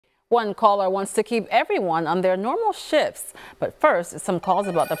One caller wants to keep everyone on their normal shifts. But first, some calls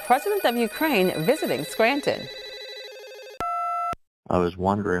about the president of Ukraine visiting Scranton. I was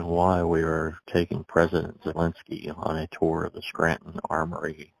wondering why we were taking President Zelenskyy on a tour of the Scranton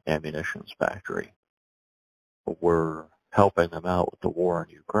Armory ammunitions factory. We're helping them out with the war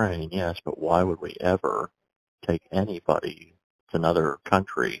in Ukraine, yes, but why would we ever take anybody to another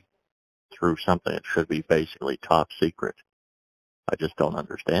country through something that should be basically top secret? I just don't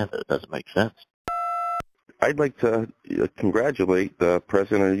understand it. It doesn't make sense. I'd like to congratulate the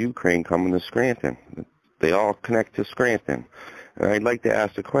president of Ukraine coming to Scranton. They all connect to Scranton. And I'd like to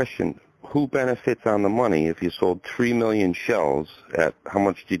ask a question. Who benefits on the money if you sold 3 million shells? At how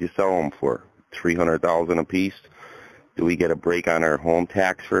much did you sell them for? $300,000 a piece? Do we get a break on our home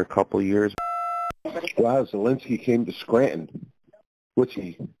tax for a couple of years? Wow, Zelenskyy came to Scranton. What's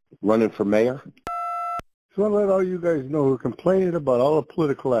he, running for mayor? Just want to let all you guys know who are complaining about all the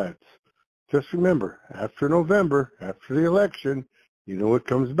political ads. Just remember, after November, after the election, you know what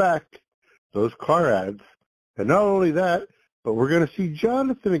comes back? Those car ads. And not only that, but we're going to see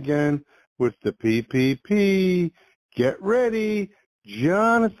Jonathan again with the PPP. Get ready.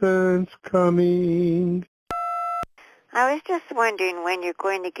 Jonathan's coming. I was just wondering when you're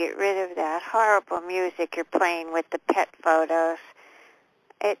going to get rid of that horrible music you're playing with the pet photos.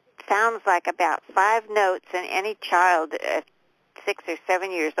 It sounds like about 5 notes, and any child at 6 or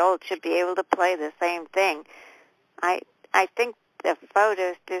 7 years old should be able to play the same thing. I think the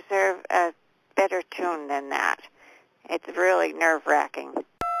photos deserve a better tune than that. It's really nerve-wracking.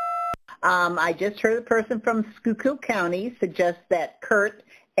 I just heard a person from Schuylkill County suggest that Kurt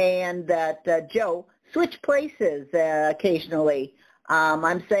and that Joe switch places occasionally.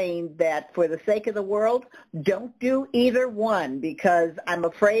 I'm saying that for the sake of the world, don't do either one, because I'm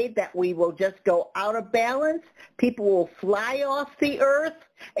afraid that we will just go out of balance. People will fly off the earth,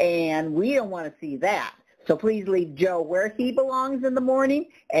 and we don't want to see that. So please leave Joe where he belongs in the morning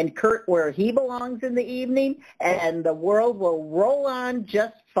and Kurt where he belongs in the evening, and the world will roll on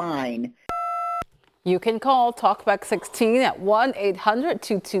just fine. You can call Talkback 16 at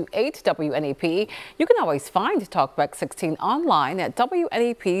 1-800-228-WNEP. You can always find Talkback 16 online at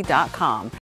WNEP.com.